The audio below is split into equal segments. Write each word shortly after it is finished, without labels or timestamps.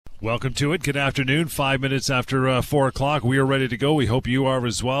Welcome to it. Good afternoon. 5 minutes after 4 o'clock. We are ready to go. We hope you are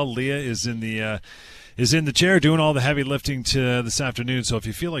as well. Leah is in the chair doing all the heavy lifting this afternoon. So if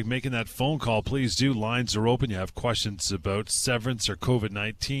you feel like making that phone call, please do. Lines are open. You have questions about severance or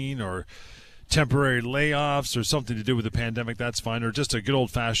COVID-19 or temporary layoffs or something to do with the pandemic, that's fine. Or just a good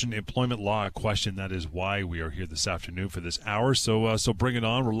old-fashioned employment law question. That is why we are here this afternoon for this hour. So bring it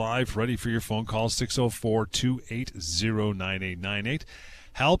on. We're live, ready for your phone call, 604-280-9898.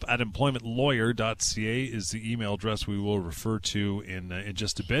 help@employmentlawyer.ca is the email address we will refer to in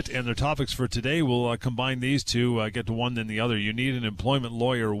just a bit. And the topics for today, we'll combine these two, get to one then the other. You need an employment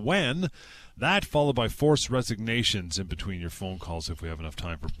lawyer when? That followed by forced resignations in between your phone calls if we have enough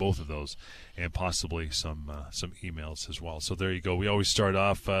time for both of those, and possibly some emails as well. So there you go. We always start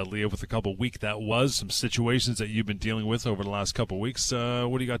off, Leah, with a couple week that was, some situations that you've been dealing with over the last couple weeks.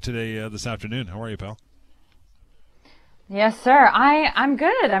 What do you got today this afternoon? How are you, pal? Yes, sir. I'm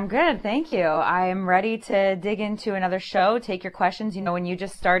good. I'm good. Thank you. I'm ready to dig into another show, take your questions. You know, when you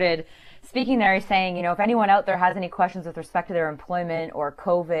just started speaking there, saying, you know, if anyone out there has any questions with respect to their employment or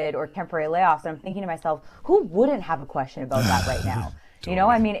COVID or temporary layoffs, I'm thinking to myself, who wouldn't have a question about that right now? Totally. You know,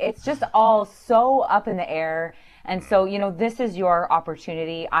 I mean, it's just all so up in the air. And so, you know, this is your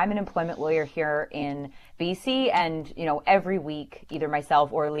opportunity. I'm an employment lawyer here in BC, and, you know, every week, either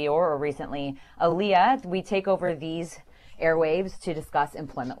myself or Leor, or recently Aaliyah, we take over these airwaves to discuss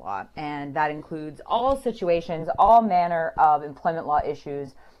employment law. And that includes all situations, all manner of employment law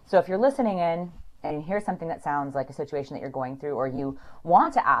issues. So if you're listening in and you hear something that sounds like a situation that you're going through, or you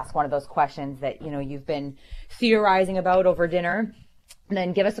want to ask one of those questions that, you know, you've been theorizing about over dinner,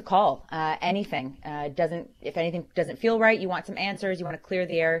 then give us a call. Anything if anything doesn't feel right, you want some answers, you want to clear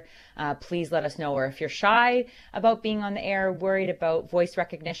the air, please let us know. Or if you're shy about being on the air, worried about voice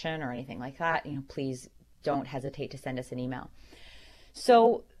recognition or anything like that, you know, please don't hesitate to send us an email.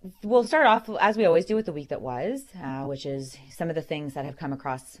 So we'll start off, as we always do, with the week that was, which is some of the things that have come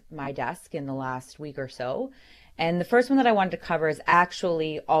across my desk in the last week or so. And the first one that I wanted to cover is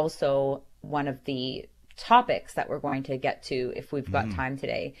actually also one of the topics that we're going to get to if we've got time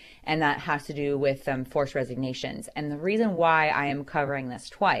today. And that has to do with forced resignations. And the reason why I am covering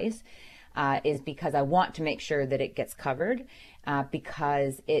this twice is because I want to make sure that it gets covered,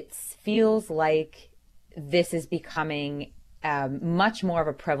 because it feels like this is becoming much more of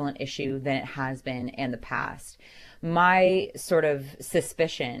a prevalent issue than it has been in the past. My sort of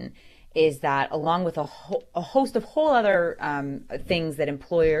suspicion is that, along with a host of whole other things that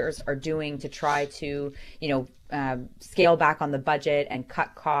employers are doing to try to, you know, scale back on the budget and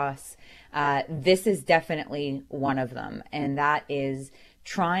cut costs, this is definitely one of them. And that is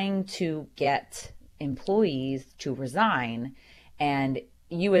trying to get employees to resign. And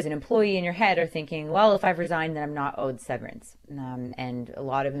you as an employee in your head are thinking, well, if I've resigned, then I'm not owed severance. And a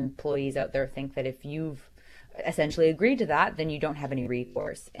lot of employees out there think that if you've essentially agreed to that, then you don't have any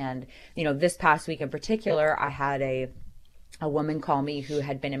recourse. And, you know, this past week in particular, I had a woman call me who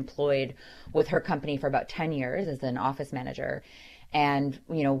had been employed with her company for about 10 years as an office manager. And,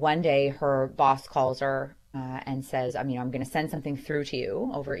 you know, one day her boss calls her and says, I'm going to send something through to you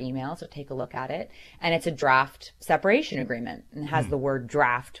over email, so take a look at it. And it's a draft separation agreement, and has the word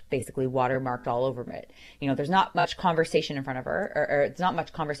draft basically watermarked all over it. You know, there's not much conversation in front of her, or it's not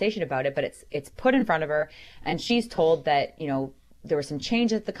much conversation about it, but it's put in front of her, and she's told that, you know, there were some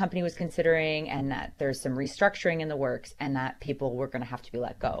changes that the company was considering, and that there's some restructuring in the works, and that people were going to have to be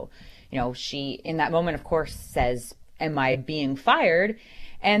let go. You know, she, in that moment, of course, says, am I being fired?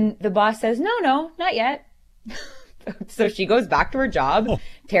 And the boss says, no, not yet. So she goes back to her job,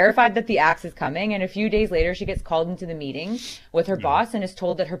 terrified that the axe is coming. And a few days later, she gets called into the meeting with her boss and is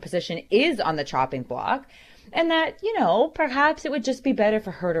told that her position is on the chopping block, and that, you know, perhaps it would just be better for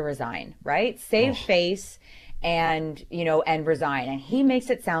her to resign, right? Save face and, you know, and resign. And he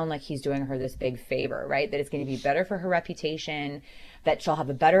makes it sound like he's doing her this big favor, right? That it's going to be better for her reputation, that she'll have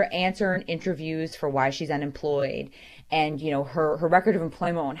a better answer in interviews for why she's unemployed. And, you know, her record of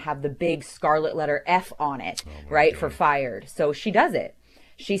employment won't have the big scarlet letter F on it, right, for fired. So she does it.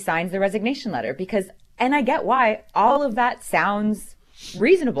 She signs the resignation letter because, and I get why, all of that sounds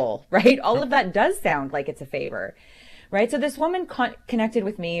reasonable, right? All of that does sound like it's a favor, right? So this woman connected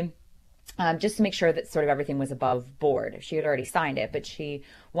with me just to make sure that sort of everything was above board. She had already signed it, but she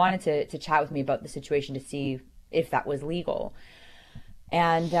wanted to chat with me about the situation to see if that was legal.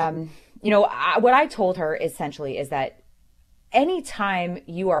 And, you know, what I told her essentially is that anytime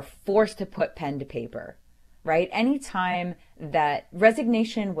you are forced to put pen to paper, right? Anytime that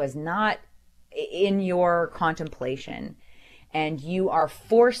resignation was not in your contemplation, and you are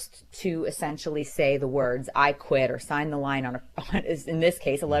forced to essentially say the words, I quit, or sign the line on in this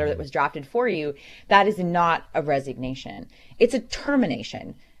case, a letter that was drafted for you, that is not a resignation. It's a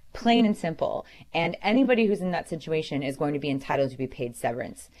termination. Plain and simple. And anybody who's in that situation is going to be entitled to be paid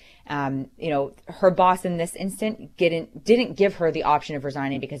severance. Her boss in this instant didn't give her the option of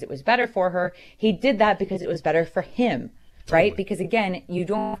resigning because it was better for her. He did that because it was better for him, right? Because again, you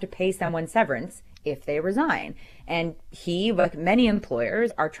don't have to pay someone severance if they resign. And he, like many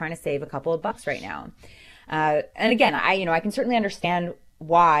employers, are trying to save a couple of bucks right now. And again, I can certainly understand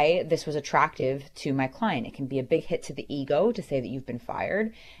why this was attractive to my client. It can be a big hit to the ego to say that you've been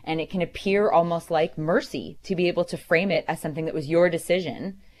fired, and it can appear almost like mercy to be able to frame it as something that was your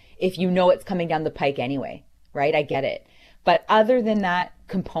decision if you know it's coming down the pike anyway, right? I get it. But other than that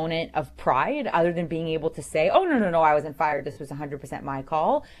component of pride, other than being able to say, oh, no, I wasn't fired, this was 100% my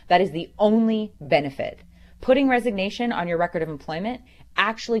call, that is the only benefit. Putting resignation on your record of employment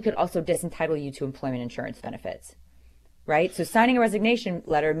actually could also disentitle you to employment insurance benefits. Right? So signing a resignation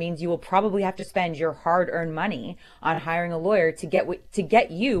letter means you will probably have to spend your hard-earned money on hiring a lawyer to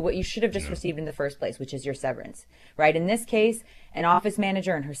get you what you should have just received in the first place, which is your severance. Right? In this case, an office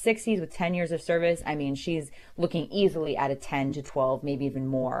manager in her 60s with 10 years of service, I mean, she's looking easily at a 10 to 12, maybe even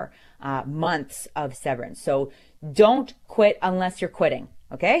more months of severance. So don't quit unless you're quitting.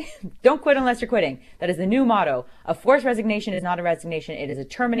 Okay? Don't quit unless you're quitting. That is the new motto. A forced resignation is not a resignation. It is a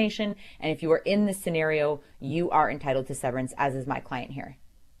termination. And if you are in this scenario, you are entitled to severance, as is my client here.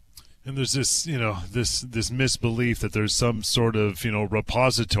 And there's this, this misbelief that there's some sort of,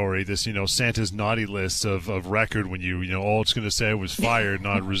 repository, this, Santa's naughty list of record when all it's going to say I was fired,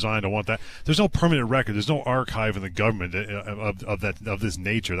 not resigned. I want that. There's no permanent record. There's no archive in the government of this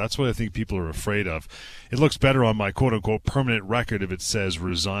nature. That's what I think people are afraid of. It looks better on my quote unquote permanent record if it says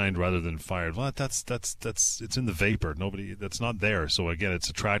resigned rather than fired. Well, that's it's in the vapor. That's not there. So again,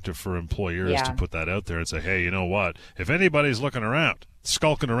 it's attractive for employers to put that out there and say, hey, you know what? If anybody's looking around,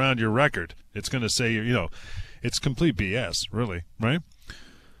 skulking around your record, it's going to say, it's complete BS, really, right?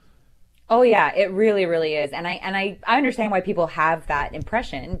 Oh yeah, it really, really is. And I understand why people have that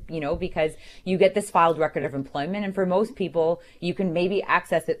impression, because you get this filed record of employment. And for most people, you can maybe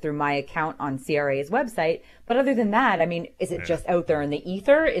access it through my account on CRA's website. But other than that, I mean, is it just out there in the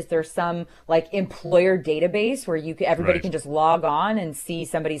ether? Is there some employer database where everybody can just log on and see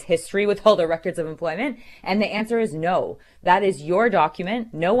somebody's history with all their records of employment? And the answer is no. That is your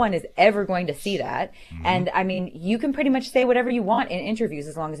document. No one is ever going to see that. Mm-hmm. And I mean, you can pretty much say whatever you want in interviews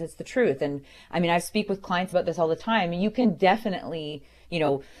as long as it's the truth. And I mean, I speak with clients about this all the time. You can definitely,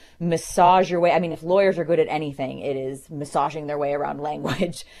 massage your way. I mean, if lawyers are good at anything, it is massaging their way around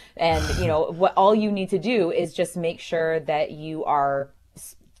language. And, what all you need to do is just make sure that you are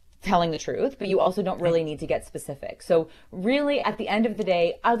telling the truth, but you also don't really need to get specific. So really, at the end of the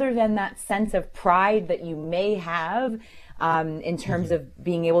day, other than that sense of pride that you may have in terms of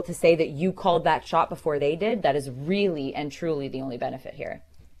being able to say that you called that shot before they did, that is really and truly the only benefit here.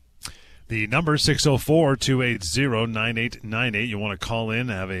 The number 604-280-9898. You want to call in,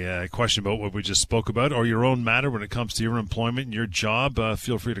 have a question about what we just spoke about, or your own matter when it comes to your employment and your job.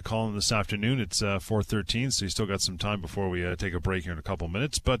 Feel free to call in this afternoon. It's 4:13, so you still got some time before we take a break here in a couple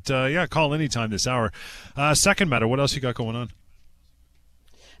minutes. But call anytime this hour. Second matter, what else you got going on?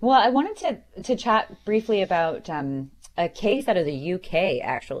 Well, I wanted to chat briefly about a case out of the UK,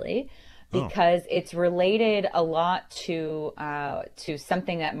 actually, because it's related a lot to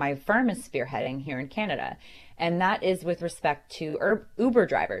something that my firm is spearheading here in Canada, and that is with respect to Uber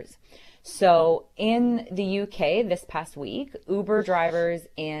drivers. So in the UK this past week, Uber drivers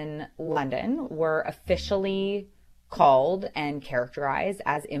in London were officially called and characterized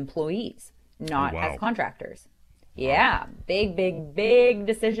as employees, not as contractors. Yeah, big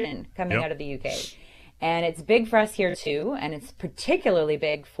decision coming out of the UK. And it's big for us here too, and it's particularly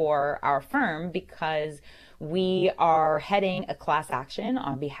big for our firm because we are heading a class action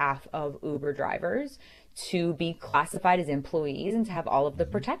on behalf of Uber drivers to be classified as employees and to have all of the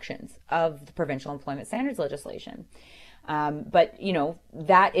protections of the provincial employment standards legislation. But,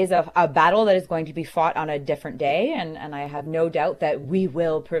 that is a battle that is going to be fought on a different day, and I have no doubt that we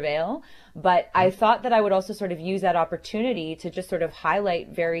will prevail. But I thought that I would also sort of use that opportunity to just sort of highlight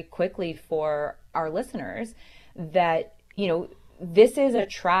very quickly for our listeners that, this is a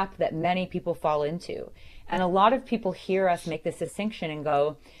trap that many people fall into. And a lot of people hear us make this distinction and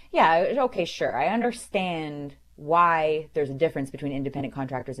go, yeah, okay, sure, I understand why there's a difference between independent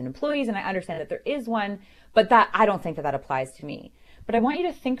contractors and employees, and I understand that there is one, but that I don't think that applies to me. But I want you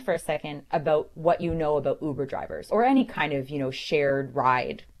to think for a second about what you know about Uber drivers or any kind of, shared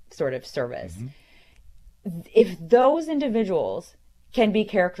ride sort of service. Mm-hmm. if those individuals can be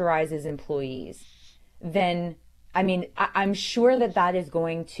characterized as employees, then I mean, I'm sure that that is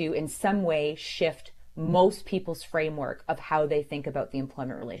going to in some way shift most people's framework of how they think about the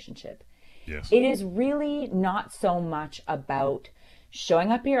employment relationship. Yes. It is really not so much about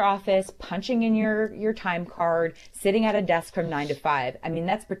showing up at your office, punching in your time card, sitting at a desk from 9 to 5. I mean,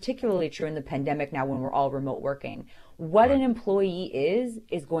 that's particularly true in the pandemic now when we're all remote working. What an employee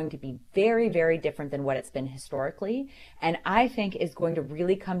is going to be very, very different than what it's been historically. And I think is going to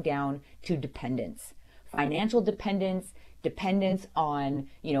really come down to dependence, financial dependence, dependence on,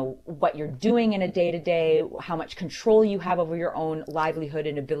 you know, what you're doing in a day-to-day, how much control you have over your own livelihood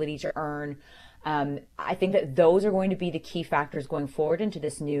and ability to earn. I think that those are going to be the key factors going forward into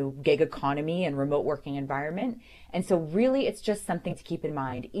this new gig economy and remote working environment. And so really, it's just something to keep in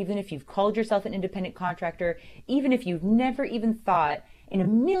mind. Even if you've called yourself an independent contractor, even if you've never even thought in a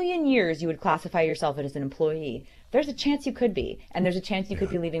million years you would classify yourself as an employee, there's a chance you could be. And there's a chance you could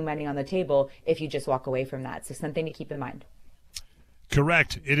be leaving money on the table if you just walk away from that. So something to keep in mind.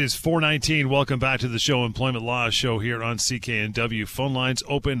 Correct. It is 4:19. Welcome back to the show, Employment Law Show here on CKNW. Phone lines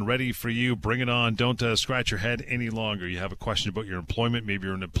open, ready for you. Bring it on. Don't scratch your head any longer. You have a question about your employment. Maybe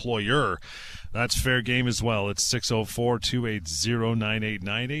you're an employer. That's fair game as well. It's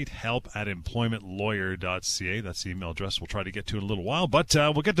 604-280-9898. help@employmentlawyer.ca. That's the email address we'll try to get to in a little while. But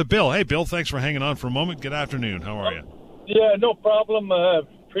we'll get to Bill. Hey, Bill, thanks for hanging on for a moment. Good afternoon. How are you? Yeah, no problem.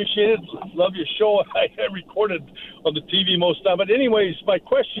 Appreciate it. Love your show. I recorded on the TV most of the time. But anyways, my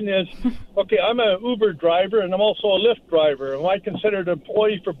question is, okay, I'm an Uber driver and I'm also a Lyft driver. Am I considered an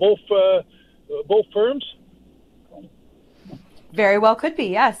employee for both firms? Very well could be,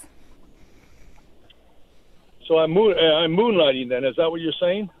 yes. So I'm moonlighting then. Is that what you're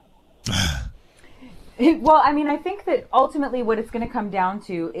saying? Well, I mean, I think that ultimately what it's going to come down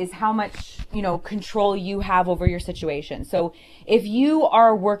to is how much, you know, control you have over your situation. So if you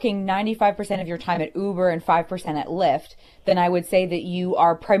are working 95% of your time at Uber and 5% at Lyft, then I would say that you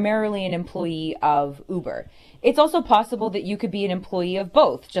are primarily an employee of Uber. It's also possible that you could be an employee of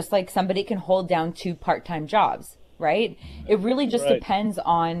both, just like somebody can hold down 2 part-time jobs, right? It really just depends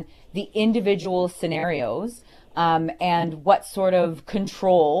on the individual scenarios. And what sort of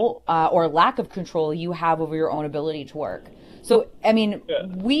control or lack of control you have over your own ability to work. So, I mean,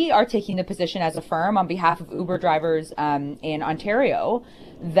 we are taking the position as a firm on behalf of Uber drivers in Ontario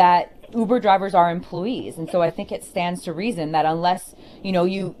that Uber drivers are employees. And so I think it stands to reason that unless, you know,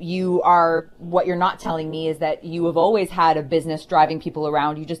 you are, what you're not telling me is that you have always had a business driving people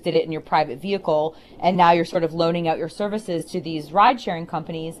around. You just did it in your private vehicle. And now you're sort of loaning out your services to these ride sharing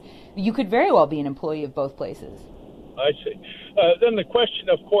companies. You could very well be an employee of both places. I see. Then the question,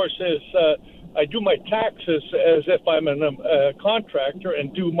 of course, is I do my taxes as if I'm a contractor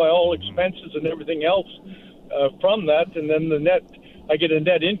and do my all expenses and everything else from that. And then I get a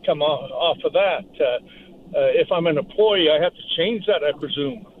net income off of that. If I'm an employee, I have to change that, I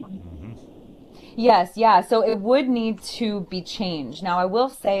presume. Yes, yeah. So it would need to be changed. Now, I will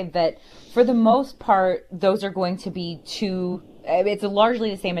say that for the most part, those are going to be it's largely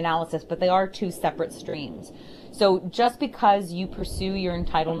the same analysis, but they are 2 separate streams. So just because you pursue your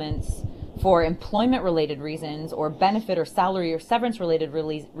entitlements for employment-related reasons or benefit or salary or severance-related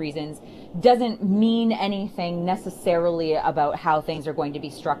reasons doesn't mean anything necessarily about how things are going to be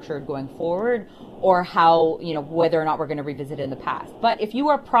structured going forward or how, you know, whether or not we're going to revisit it in the past. But if you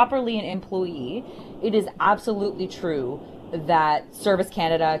are properly an employee, it is absolutely true that Service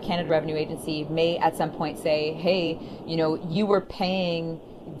Canada, Canada Revenue Agency may at some point say, hey, you know, you were paying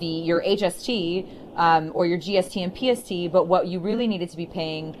your HST or your GST and PST, but what you really needed to be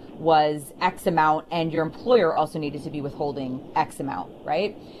paying was X amount, and your employer also needed to be withholding X amount,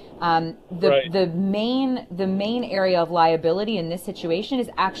 right? The main area of liability in this situation is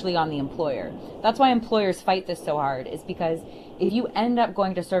actually on the employer. That's why employers fight this so hard, is because if you end up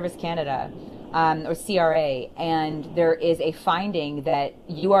going to Service Canada or CRA and there is a finding that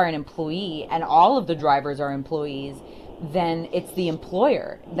you are an employee and all of the drivers are employees, then it's the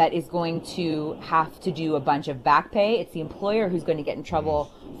employer that is going to have to do a bunch of back pay. It's the employer who's going to get in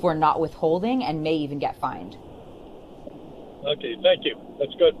trouble for not withholding and may even get fined. Okay, thank you.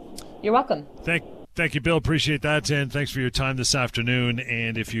 That's good. You're welcome. Thank you, Bill. Appreciate that, and thanks for your time this afternoon.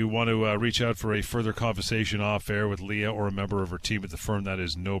 And if you want to reach out for a further conversation off air with Leah or a member of her team at the firm, that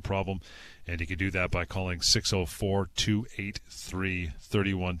is no problem. And you can do that by calling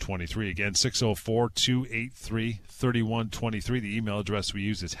 604-283-3123. Again, 604-283-3123. The email address we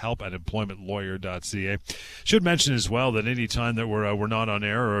use is help@employmentlawyer.ca. Should mention as well that any time that we're not on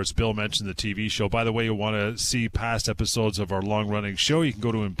air, or as Bill mentioned, the TV show, by the way, you want to see past episodes of our long-running show, you can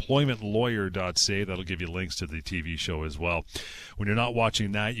go to employmentlawyer.ca. pocketemploymentlaw.ca. That'll give you links to the TV show as well. When you're not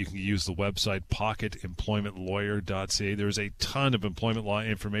watching that, you can use the website pocketemploymentlawyer.ca. There's a ton of employment law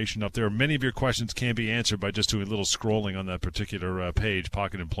information up there. Many of your questions can be answered by just doing a little scrolling on that particular page,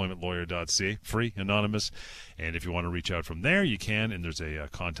 pocketemploymentlawyer.ca. Free, anonymous. And if you want to reach out from there, you can. And there's a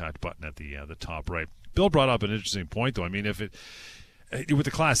contact button at the top right. Bill brought up an interesting point, though. I mean, with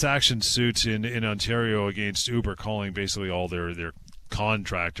the class action suits in Ontario against Uber, calling basically all their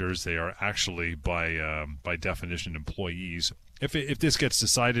contractors, they are actually by definition employees. If this gets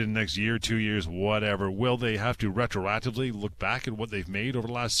decided in the next year, 2 years, whatever, will they have to retroactively look back at what they've made over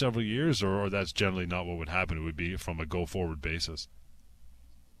the last several years, or that's generally not what would happen? It would be from a go-forward basis.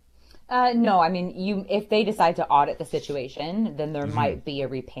 No, I mean, if they decide to audit the situation, then there might be a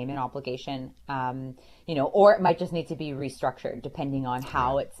repayment obligation, or it might just need to be restructured depending on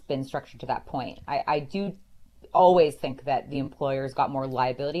how it's been structured to that point. I do always think that the employer's got more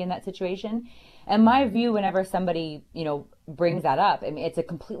liability in that situation. And my view, whenever somebody, brings that up, I mean, it's a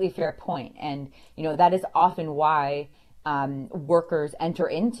completely fair point. And, that is often why workers enter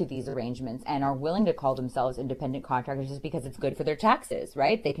into these arrangements and are willing to call themselves independent contractors, just because it's good for their taxes,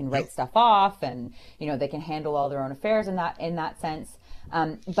 right? They can write stuff off, and they can handle all their own affairs in that sense.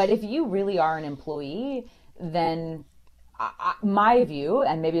 But if you really are an employee, then my view,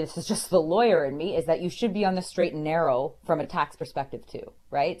 and maybe this is just the lawyer in me, is that you should be on the straight and narrow from a tax perspective too,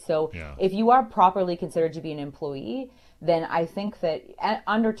 right? So if you are properly considered to be an employee, then I think that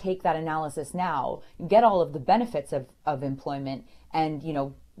undertake that analysis now, get all of the benefits of employment, and,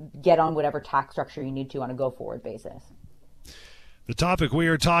 get on whatever tax structure you need to on a go-forward basis. The topic we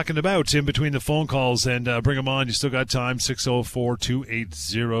are talking about in between the phone calls, and bring them on. You still got time.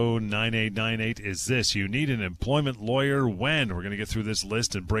 604-280-9898 is this. You need an employment lawyer when? We're going to get through this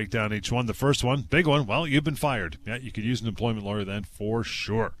list and break down each one. The first one, big one, well, you've been fired. Yeah, you could use an employment lawyer then for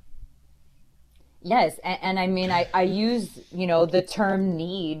sure. Yes, and I mean, I use, the term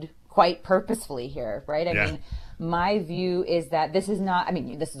need quite purposefully here, right? I mean, my view is that this is not,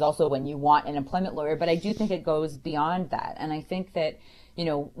 this is also when you want an employment lawyer, but I do think it goes beyond that. And I think that,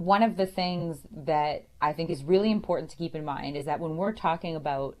 one of the things that I think is really important to keep in mind is that when we're talking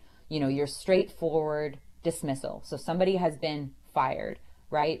about, your straightforward dismissal, so somebody has been fired,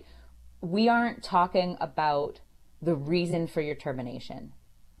 right? We aren't talking about the reason for your termination.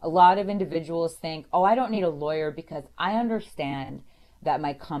 A lot of individuals think, oh, I don't need a lawyer because I understand that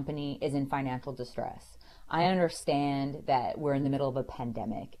my company is in financial distress. I understand that we're in the middle of a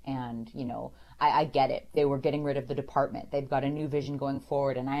pandemic, and, I get it. They were getting rid of the department. They've got a new vision going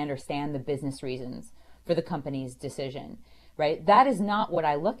forward, and I understand the business reasons for the company's decision, right? That is not what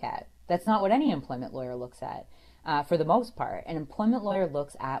I look at. That's not what any employment lawyer looks at, for the most part. An employment lawyer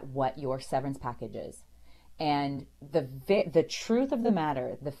looks at what your severance package is. And the truth of the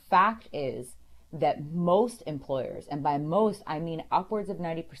matter, the fact is that most employers, and by most, I mean upwards of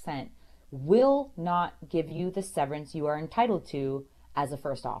 90%, will not give you the severance you are entitled to as a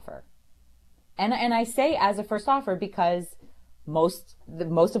first offer. And I say as a first offer because most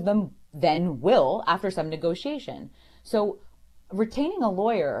of them then will after some negotiation. So retaining a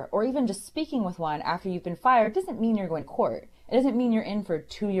lawyer, or even just speaking with one after you've been fired, doesn't mean you're going to court. It doesn't mean you're in for a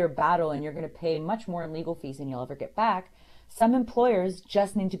 2-year battle and you're going to pay much more in legal fees than you'll ever get back. Some employers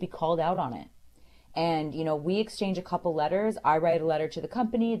just need to be called out on it. And, we exchange a couple letters. I write a letter to the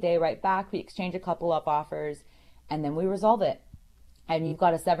company. They write back. We exchange a couple of offers, and then we resolve it. And you've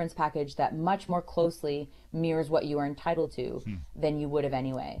got a severance package that much more closely mirrors what you are entitled to than you would have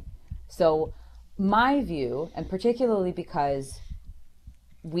anyway. So my view, and particularly because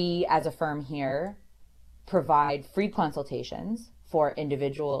we as a firm here provide free consultations for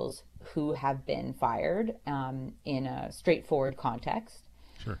individuals who have been fired in a straightforward context.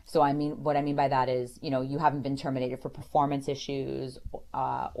 Sure. So what I mean by that is, you haven't been terminated for performance issues,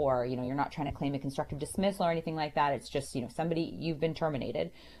 or, you're not trying to claim a constructive dismissal or anything like that. It's just, you've been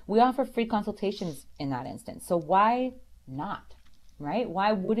terminated. We offer free consultations in that instance. So why not, right?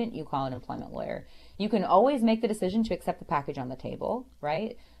 Why wouldn't you call an employment lawyer? You can always make the decision to accept the package on the table,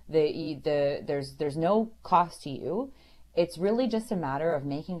 right? There's no cost to you. It's really just a matter of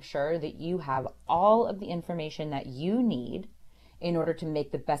making sure that you have all of the information that you need in order to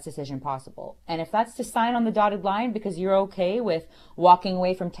make the best decision possible. And if that's to sign on the dotted line because you're okay with walking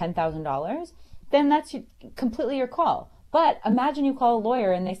away from $10,000, then that's completely your call. But imagine you call a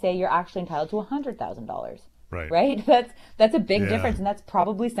lawyer and they say you're actually entitled to $100,000. Right? That's a big difference, and that's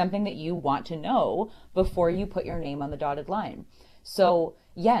probably something that you want to know before you put your name on the dotted line. So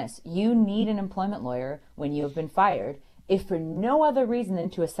yes, you need an employment lawyer when you have been fired, if for no other reason than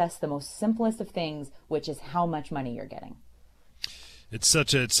to assess the most simplest of things, which is how much money you're getting. It's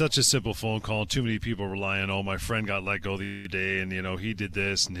such a simple phone call. Too many people rely on, oh, my friend got let go the other day, and he did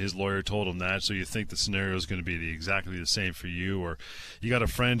this, and his lawyer told him that. So you think the scenario is going to be exactly the same for you, or you got a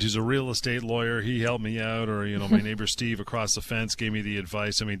friend who's a real estate lawyer. He helped me out, or my neighbor Steve across the fence gave me the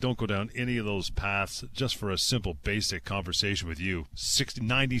advice. I mean, don't go down any of those paths just for a simple, basic conversation with you.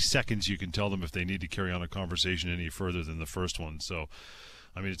 90 seconds, you can tell them if they need to carry on a conversation any further than the first one. So,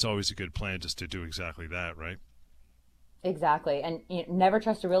 I mean, it's always a good plan just to do exactly that, right? Exactly. And never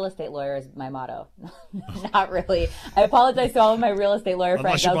trust a real estate lawyer is my motto. Not really. I apologize to all of my real estate lawyer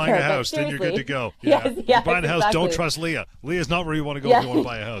friends out there. Unless you're buying a house, then you're good to go. Yeah. Yes, you're buying a house, exactly. Don't trust Leah. Leah's not where you want to go if you want to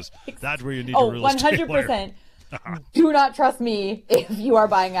buy a house. That's where you need a real estate lawyer. 100%. Do not trust me if you are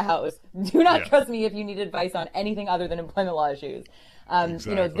buying a house. Do not trust me if you need advice on anything other than employment law issues.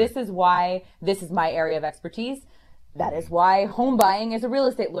 Exactly. This is why this is my area of expertise. That is why home buying is a real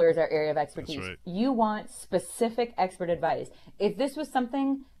estate lawyer's area of expertise. That's right. You want specific expert advice. If this was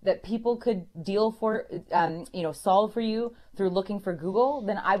something that people could solve for you through looking for Google,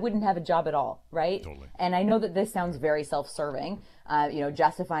 then I wouldn't have a job at all, right? Totally. And I know that this sounds very self-serving,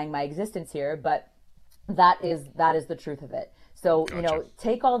 justifying my existence here, but that is the truth of it. So, Gotcha.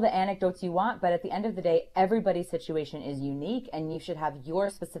 Take all the anecdotes you want, but at the end of the day, everybody's situation is unique, and you should have your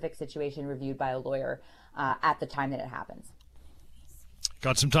specific situation reviewed by a lawyer at the time that it happens.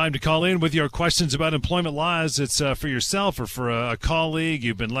 Got some time to call in with your questions about employment laws. It's for yourself or for a colleague.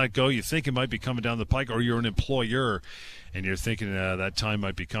 You've been let go. You think it might be coming down the pike, or you're an employer and you're thinking that time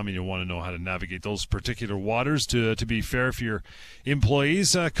might be coming. You want to know how to navigate those particular waters to be fair for your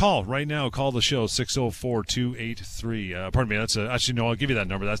employees. Call right now. Call the show, 604-283. Pardon me. I'll give you that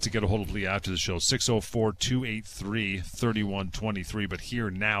number. That's to get a hold of Leah after the show, 604-283-3123. But here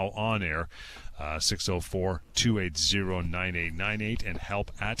now on air, 604-280-9898 and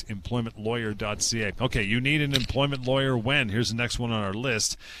help at employmentlawyer.ca. Okay, you need an employment lawyer when? Here's the next one on our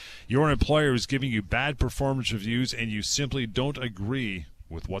list. Your employer is giving you bad performance reviews and you simply don't agree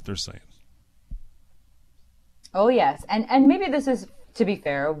with what they're saying. Oh, yes. And maybe this is, to be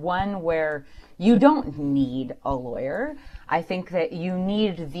fair, one where you don't need a lawyer. I think that you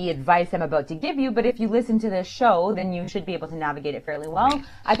need the advice I'm about to give you, but if you listen to this show, then you should be able to navigate it fairly well.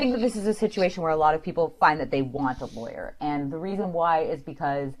 I think that this is a situation where a lot of people find that they want a lawyer. And the reason why is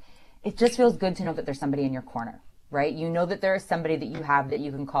because it just feels good to know that there's somebody in your corner, right? You know that there is somebody that you have that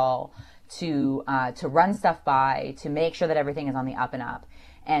you can call to run stuff by, to make sure that everything is on the up and up.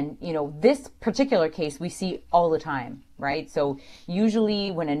 And, this particular case we see all the time, right? So usually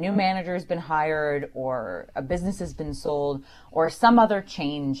when a new manager has been hired or a business has been sold or some other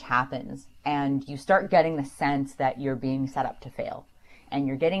change happens and you start getting the sense that you're being set up to fail and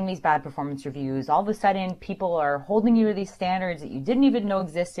you're getting these bad performance reviews, all of a sudden people are holding you to these standards that you didn't even know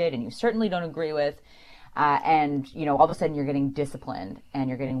existed and you certainly don't agree with. And all of a sudden you're getting disciplined and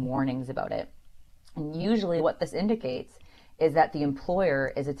you're getting warnings about it. And usually what this indicates is that the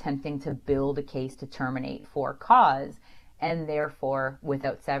employer is attempting to build a case to terminate for cause and therefore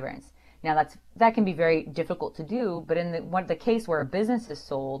without severance. Now that can be very difficult to do, but in the case where a business is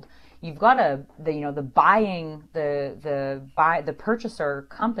sold, you've got the purchaser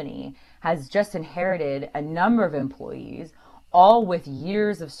company has just inherited a number of employees, all with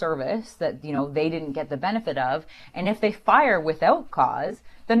years of service that they didn't get the benefit of, and if they fire without cause,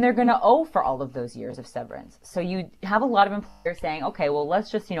 then they're going to owe for all of those years of severance. So you have a lot of employers saying, okay, well, let's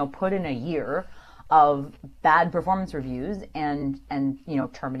just put in a year of bad performance reviews and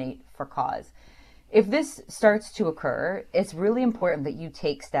terminate for cause. If this starts to occur, it's really important that you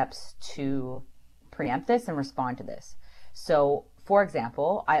take steps to preempt this and respond to this. So, for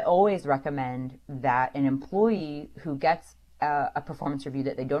example, I always recommend that an employee who gets a performance review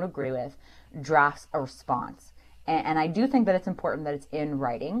that they don't agree with drafts a response. And I do think that it's important that it's in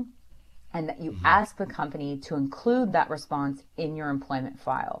writing and that you ask the company to include that response in your employment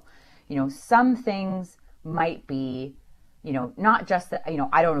file. Some things might be, not just that,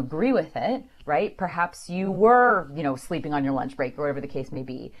 I don't agree with it, right? Perhaps you were, sleeping on your lunch break or whatever the case may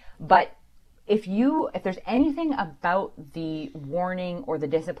be. But if there's anything about the warning or the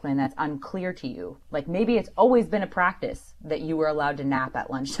discipline that's unclear to you, like maybe it's always been a practice that you were allowed to nap at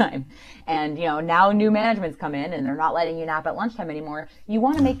lunchtime and, now new management's come in and they're not letting you nap at lunchtime anymore, you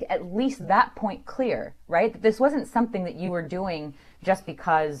want to make at least that point clear, right? That this wasn't something that you were doing just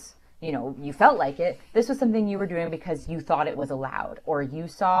because, you felt like it. This was something you were doing because you thought it was allowed, or you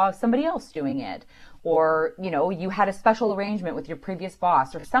saw somebody else doing it, or, you had a special arrangement with your previous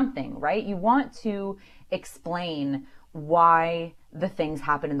boss or something, right? You want to explain why the things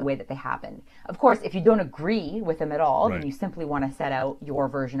happen in the way that they happened. Of course, if you don't agree with them at all, Right. then you simply want to set out your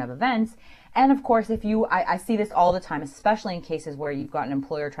version of events. And of course, if you, I see this all the time, especially in cases where you've got an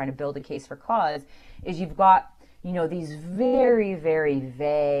employer trying to build a case for cause, is you've got, these very, very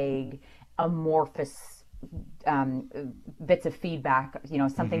vague, amorphous bits of feedback,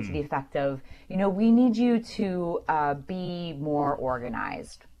 something to the effect of, we need you to be more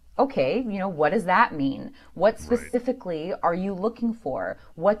organized. Okay, what does that mean? What specifically are you looking for?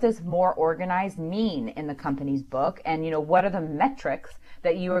 What does more organized mean in the company's book? And, what are the metrics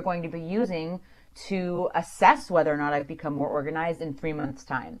that you are going to be using to assess whether or not I've become more organized in 3 months'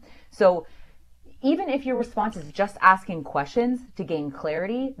 time? So even if your response is just asking questions to gain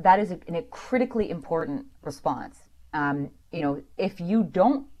clarity, that is a critically important response. If you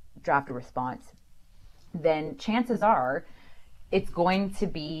don't draft a response, then chances are it's going to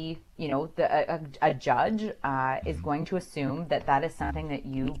be, a judge is going to assume that that is something that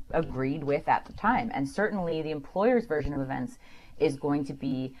you agreed with at the time. And certainly the employer's version of events is going to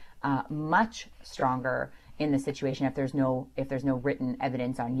be much stronger in the situation if there's no written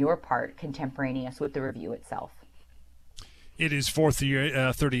evidence on your part contemporaneous with the review itself. It is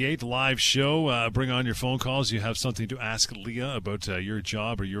 4:38 live show. Bring on your phone calls. You have something to ask Leah about your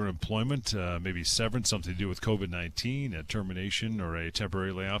job or your employment, maybe severance, something to do with COVID-19, a termination or a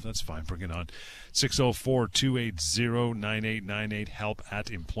temporary layoff. That's fine. Bring it on. 604-280-9898,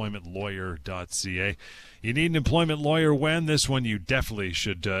 help@employmentlawyer.ca. You need an employment lawyer when? This one you definitely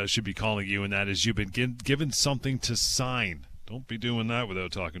should be calling you, and that is you've been given something to sign. Don't be doing that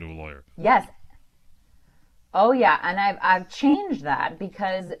without talking to a lawyer. Yes. Oh yeah, and I've changed that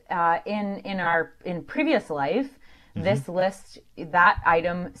because in previous life, this list, that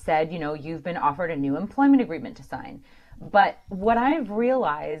item said, you've been offered a new employment agreement to sign. But what I've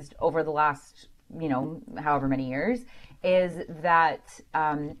realized over the last, however many years, is that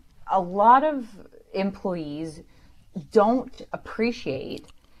a lot of employees don't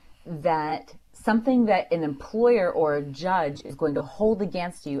appreciate that something that an employer or a judge is going to hold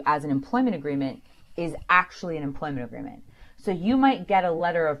against you as an employment agreement is actually an employment agreement. So you might get a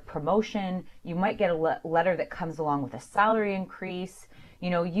letter of promotion, you might get a letter that comes along with a salary increase,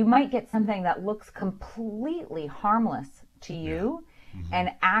 you might get something that looks completely harmless to you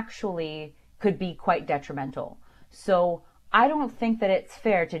and actually could be quite detrimental. So I don't think that it's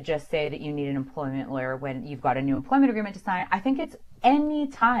fair to just say that you need an employment lawyer when you've got a new employment agreement to sign. I think it's any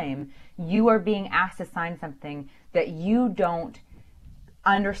time you are being asked to sign something that you don't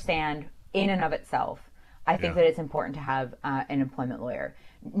understand in and of itself, I think that it's important to have an employment lawyer.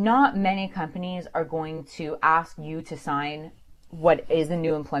 Not many companies are going to ask you to sign what is a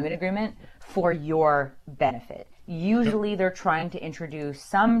new employment agreement for your benefit. Usually they're trying to introduce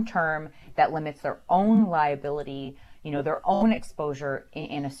some term that limits their own liability, their own exposure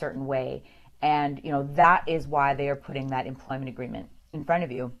in a certain way. And, that is why they are putting that employment agreement in front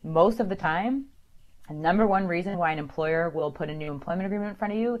of you. Most of the time, the number one reason why an employer will put a new employment agreement in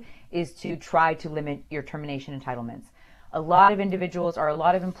front of you is to try to limit your termination entitlements. A lot of individuals or a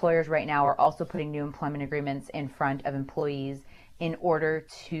lot of employers right now are also putting new employment agreements in front of employees in order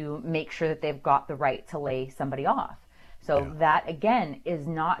to make sure that they've got the right to lay somebody off. So that, again, is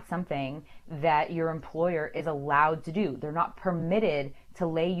not something that your employer is allowed to do. They're not permitted to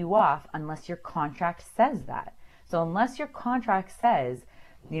lay you off unless your contract says that. So unless your contract says,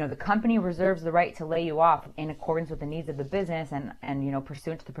 the company reserves the right to lay you off in accordance with the needs of the business and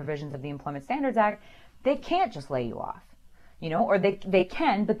pursuant to the provisions of the Employment Standards Act, they can't just lay you off, or they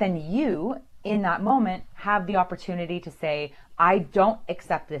can, but then you, in that moment, have the opportunity to say, I don't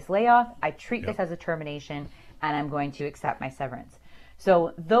accept this layoff. I treat this as a termination, and I'm going to accept my severance.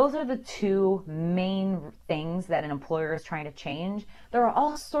 So those are the two main things that an employer is trying to change. There are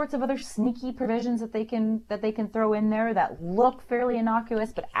all sorts of other sneaky provisions that they can throw in there that look fairly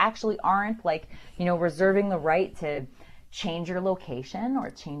innocuous but actually aren't, like, reserving the right to change your location or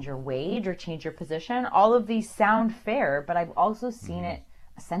change your wage or change your position. All of these sound fair, but I've also seen it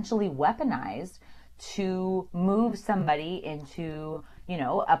essentially weaponized to move somebody into,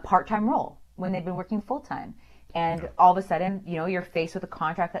 a part-time role when they've been working full-time. And all of a sudden, you're faced with a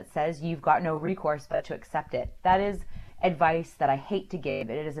contract that says you've got no recourse but to accept it. That is advice that I hate to give.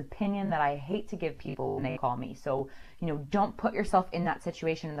 It is opinion that I hate to give people when they call me. So, don't put yourself in that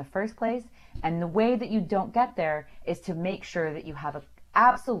situation in the first place. And the way that you don't get there is to make sure that you have an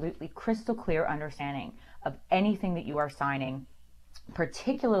absolutely crystal clear understanding of anything that you are signing,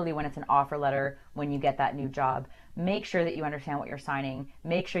 particularly when it's an offer letter, when you get that new job. Make sure that you understand what you're signing.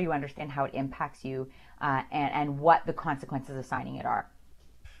 Make sure you understand how it impacts you and what the consequences of signing it are.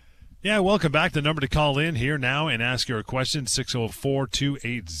 Yeah, welcome back. The number to call in here now and ask your question,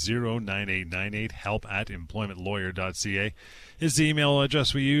 604-280-9898, help@employmentlawyer.ca is the email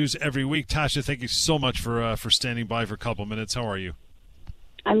address we use every week. Tasha, thank you so much for standing by for a couple minutes. How are you?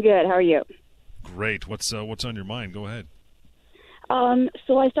 I'm good. How are you? Great. What's on your mind? Go ahead.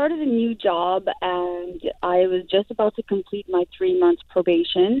 So I started a new job, and I was just about to complete my 3-month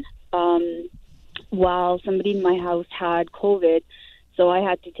probation while somebody in my house had COVID. So I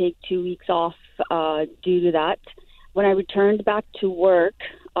had to take 2 weeks off due to that. When I returned back to work,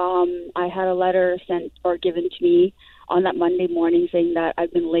 I had a letter sent or given to me on that Monday morning saying that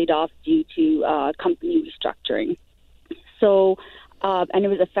I've been laid off due to company restructuring. So, and it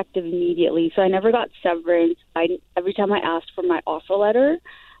was effective immediately. So I never got severance. Every time I asked for my offer letter,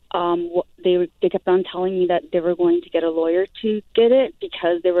 they kept on telling me that they were going to get a lawyer to get it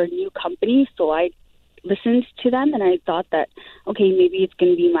because they were a new company. So I listened to them, and I thought that, okay, maybe it's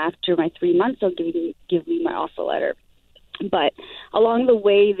going to be after my 3 months, they'll give me my offer letter. But along the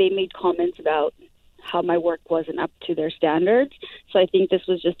way, they made comments about how my work wasn't up to their standards. So I think this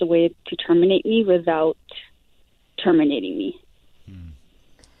was just a way to terminate me without terminating me.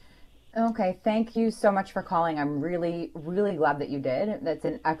 Okay, thank you so much for calling. I'm really, really glad that you did. That's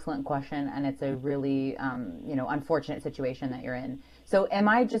an excellent question, and it's a really, unfortunate situation that you're in. So am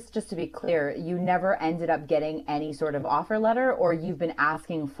I, just to be clear, you never ended up getting any sort of offer letter, or you've been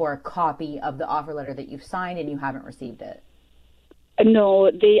asking for a copy of the offer letter that you've signed and you haven't received it?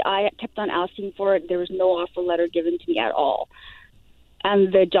 No, I kept on asking for it. There was no offer letter given to me at all.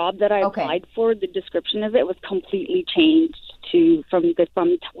 And the job that I applied for, the description of it was completely changed from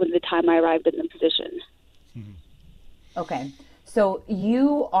the time I arrived in the position. Okay. So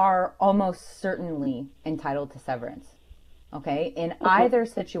you are almost certainly entitled to severance. Okay. In either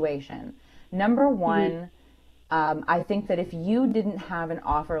situation, number one, I think that if you didn't have an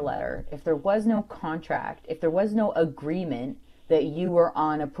offer letter, if there was no contract, if there was no agreement that you were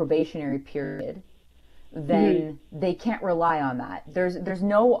on a probationary period, then they can't rely on that. There's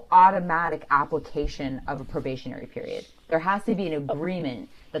no automatic application of a probationary period. There has to be an agreement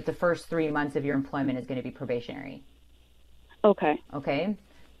that the first 3 months of your employment is going to be probationary. Okay. Okay.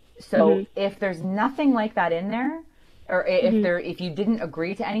 So if there's nothing like that in there, or if you didn't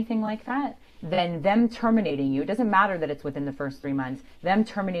agree to anything like that, then them terminating you, it doesn't matter that it's within the first 3 months, them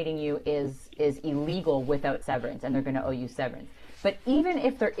terminating you is illegal without severance, and they're going to owe you severance. But even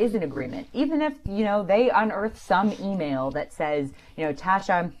if there is an agreement, even if, they unearth some email that says,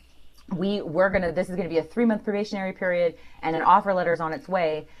 Tasha, this is going to be a 3-month probationary period and an offer letter is on its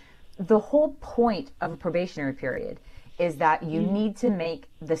way. The whole point of a probationary period is that you need to make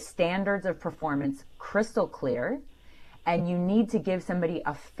the standards of performance crystal clear, and you need to give somebody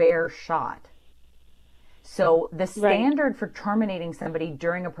a fair shot. So the standard for terminating somebody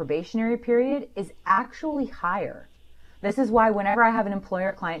during a probationary period is actually higher. This is why whenever I have an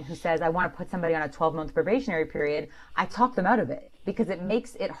employer client who says, I want to put somebody on a 12-month probationary period, I talk them out of it because it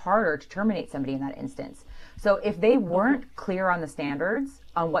makes it harder to terminate somebody in that instance. So if they weren't clear on the standards,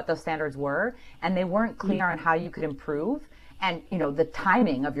 on what those standards were, and they weren't clear on how you could improve, and the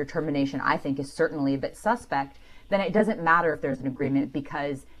timing of your termination, I think, is certainly a bit suspect, then it doesn't matter if there's an agreement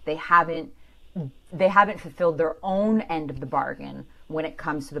because they haven't fulfilled their own end of the bargain when it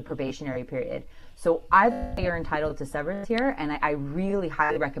comes to the probationary period. So either you're entitled to severance here, and I really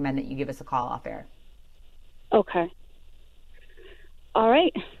highly recommend that you give us a call off air. Okay. All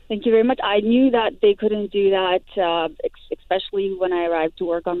right. Thank you very much. I knew that they couldn't do that, especially when I arrived to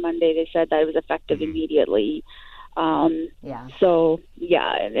work on Monday. They said that it was effective immediately. So,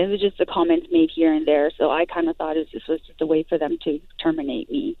 it was just the comments made here and there. So I kind of thought this was just a way for them to terminate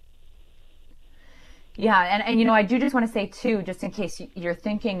me. Yeah, and I do just want to say too, just in case you're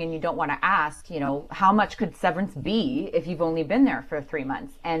thinking and you don't want to ask, how much could severance be if you've only been there for 3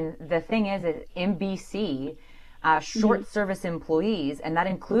 months? And the thing is in BC, short service employees, and that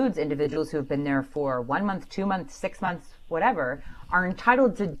includes individuals who have been there for 1 month, 2 months, 6 months, whatever, are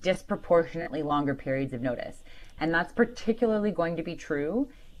entitled to disproportionately longer periods of notice. And that's particularly going to be true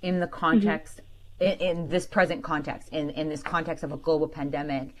in the context, in this present context, in this context of a global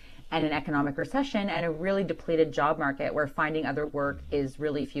pandemic and an economic recession and a really depleted job market where finding other work is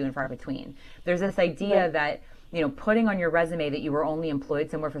really few and far between. There's this idea that, putting on your resume that you were only employed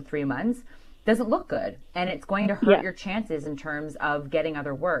somewhere for 3 months doesn't look good. And it's going to hurt your chances in terms of getting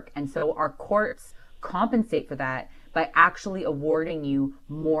other work. And so our courts compensate for that by actually awarding you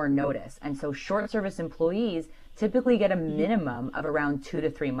more notice. And so short service employees typically get a minimum of around 2 to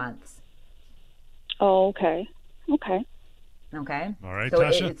 3 months. Oh, okay. Okay. All right, so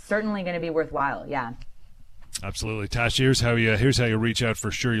Tasha. It's certainly going to be worthwhile. Yeah. Absolutely. Tash, here's how you reach out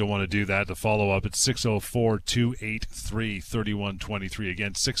for sure. You'll want to do that. The follow-up, it's 604-283-3123.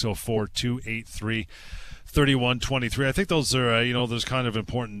 Again, 604-283-3123. I think those are, those kind of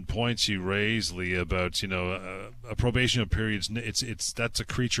important points you raise, Lee, about, a probation period. That's a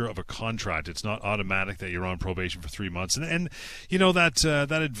creature of a contract. It's not automatic that you're on probation for 3 months. And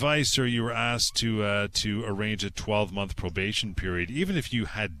that advice, or you were asked to arrange a 12-month probation period, even if you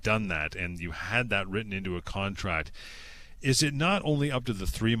had done that and you had that written into a contract, is it not only up to the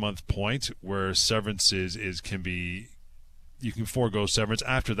 3-month point where severance you can forego severance?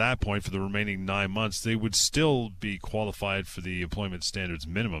 After that point, for the remaining 9 months, they would still be qualified for the employment standards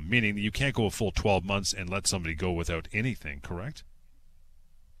minimum, meaning that you can't go a full 12 months and let somebody go without anything, correct?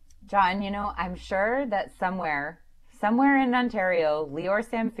 John, I'm sure that somewhere in Ontario, Lior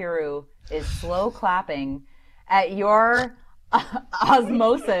Samfiru is slow clapping at your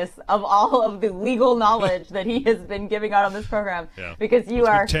osmosis of all of the legal knowledge that he has been giving out on this program, because you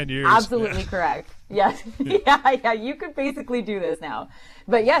are 10 years. Absolutely correct. Yes. yeah, you could basically do this now.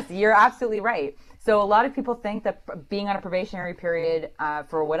 But yes, you're absolutely right. So a lot of people think that being on a probationary period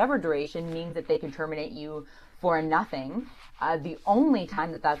for whatever duration means that they can terminate you for nothing. The only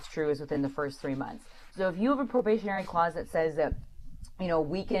time that that's true is within the first 3 months. So if you have a probationary clause that says that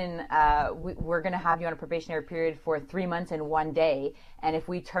we're going to have you on a probationary period for 3 months and 1 day. And if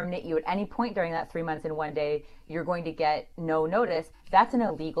we terminate you at any point during that 3 months and 1 day, you're going to get no notice. That's an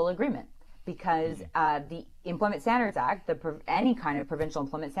illegal agreement, because the Employment Standards Act, any kind of provincial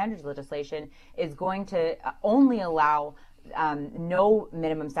employment standards legislation, is going to only allow no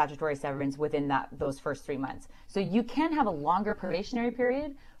minimum statutory severance within those first 3 months. So you can have a longer probationary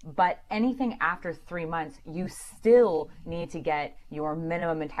period, but anything after 3 months, you still need to get your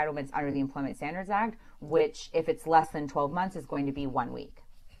minimum entitlements under the Employment Standards Act, which, if it's less than 12 months, is going to be 1 week.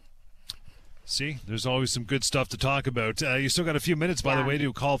 See, there's always some good stuff to talk about. You still got a few minutes, by the way,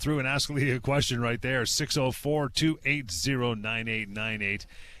 to call through and ask Lee a question right there. 604-280-9898.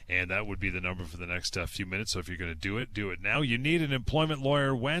 And that would be the number for the next few minutes. So if you're going to do it now. You need an employment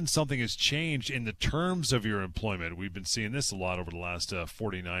lawyer when something has changed in the terms of your employment. We've been seeing this a lot over the last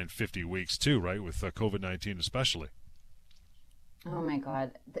 49, 50 weeks too, right, with COVID-19 especially. Oh my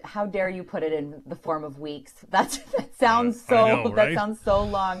God! How dare you put it in the form of weeks? That sounds that sounds so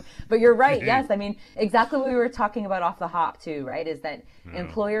long. But you're right. Yes, I mean exactly what we were talking about off the hop too. Right? Is that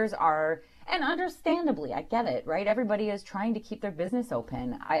employers are, and understandably, I get it. Right? Everybody is trying to keep their business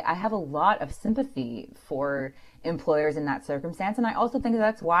open. I have a lot of sympathy for employers in that circumstance, and I also think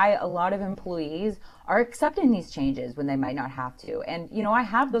that's why a lot of employees are accepting these changes when they might not have to. And I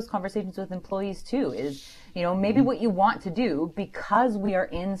have those conversations with employees too. Is maybe what you want to do, because we are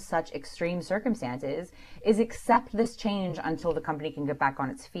in such extreme circumstances, is accept this change until the company can get back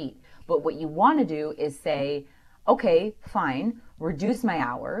on its feet. But what you want to do is say, okay, fine, reduce my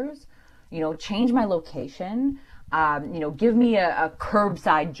hours, change my location, give me a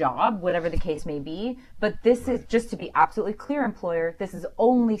curbside job, whatever the case may be. But this is, just to be absolutely clear, employer, this is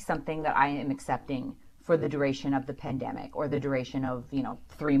only something that I am accepting for the duration of the pandemic, or the duration of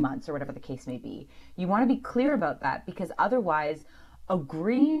 3 months, or whatever the case may be. You want to be clear about that, because otherwise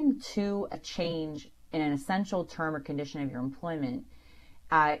agreeing to a change in an essential term or condition of your employment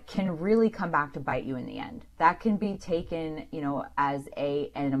can really come back to bite you in the end. That can be taken as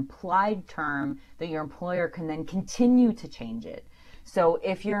an implied term that your employer can then continue to change it. So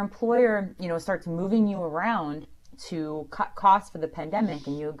if your employer starts moving you around to cut costs for the pandemic,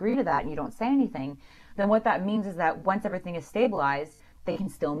 and you agree to that and you don't say anything, then what that means is that once everything is stabilized, they can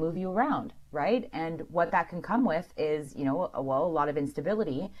still move you around, right? And what that can come with is, a lot of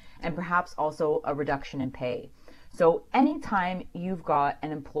instability, and perhaps also a reduction in pay. So anytime you've got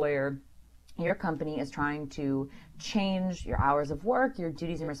an employer, your company is trying to change your hours of work, your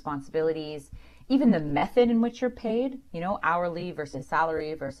duties and responsibilities, even the method in which you're paid, hourly versus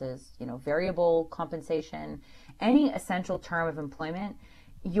salary versus, variable compensation, any essential term of employment,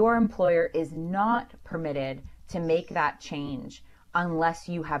 your employer is not permitted to make that change unless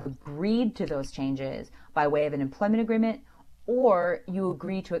you have agreed to those changes by way of an employment agreement, or you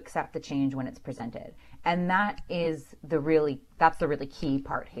agree to accept the change when it's presented. And that's the really key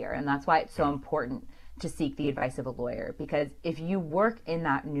part here. And that's why it's so important to seek the advice of a lawyer, because if you work in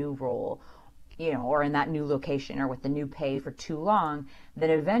that new role, or in that new location, or with the new pay for too long, then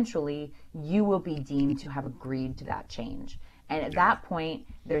eventually you will be deemed to have agreed to that change. And at that point,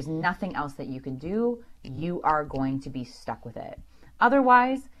 there's nothing else that you can do. You are going to be stuck with it.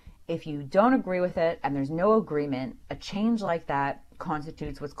 Otherwise, if you don't agree with it and there's no agreement, a change like that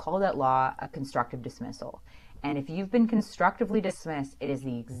constitutes what's called at law a constructive dismissal. And if you've been constructively dismissed, it is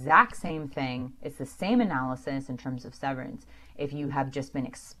the exact same thing. It's the same analysis in terms of severance. If you have just been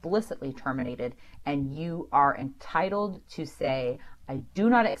explicitly terminated, and you are entitled to say, I do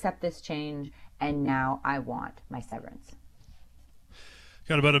not accept this change, and now I want my severance.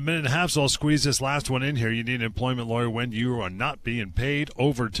 Got about a minute and a half, so I'll squeeze this last one in here. You need an employment lawyer when you are not being paid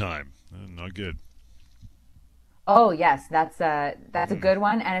overtime. Not good. Oh, yes, that's a good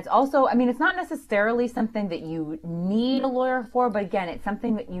one. And it's also, I mean, it's not necessarily something that you need a lawyer for, but again, it's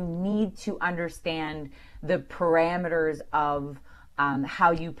something that you need to understand the parameters of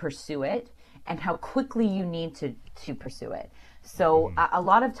how you pursue it and how quickly you need to pursue it. So a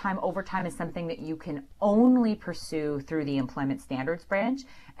lot of time, overtime is something that you can only pursue through the Employment Standards Branch,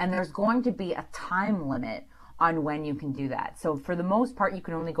 and there's going to be a time limit on when you can do that. So for the most part, you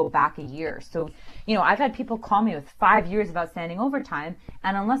can only go back a year. So, you know, I've had people call me with 5 years of outstanding overtime,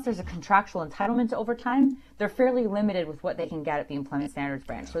 and unless there's a contractual entitlement to overtime, they're fairly limited with what they can get at the Employment Standards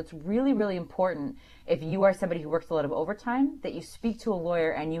Branch. So it's really, really important, if you are somebody who works a lot of overtime, that you speak to a lawyer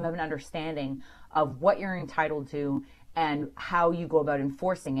and you have an understanding of what you're entitled to and how you go about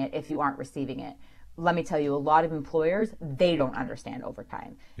enforcing it if you aren't receiving it. Let me tell you, a lot of employers, they don't understand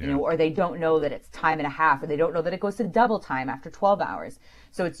overtime, you know, or they don't know that it's time and a half, or they don't know that it goes to double time after 12 hours.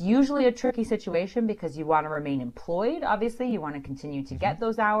 So it's usually a tricky situation because you want to remain employed. Obviously, you want to continue to get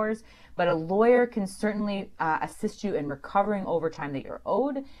those hours, but a lawyer can certainly assist you in recovering overtime that you're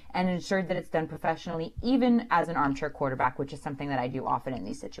owed and ensure that it's done professionally, even as an armchair quarterback, which is something that I do often in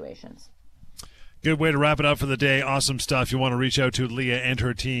these situations. Good way to wrap it up for the day. Awesome stuff. You want to reach out to Leah and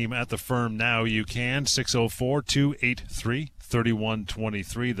her team at the firm now, you can.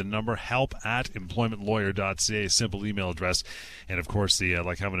 604-283-3123. The number, help@employmentlawyer.ca, simple email address. And, of course, the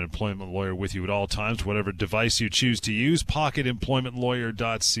like having an employment lawyer with you at all times, whatever device you choose to use.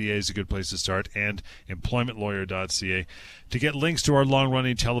 Pocketemploymentlawyer.ca is a good place to start, and employmentlawyer.ca to get links to our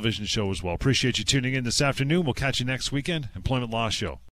long-running television show as well. Appreciate you tuning in this afternoon. We'll catch you next weekend. Employment Law Show.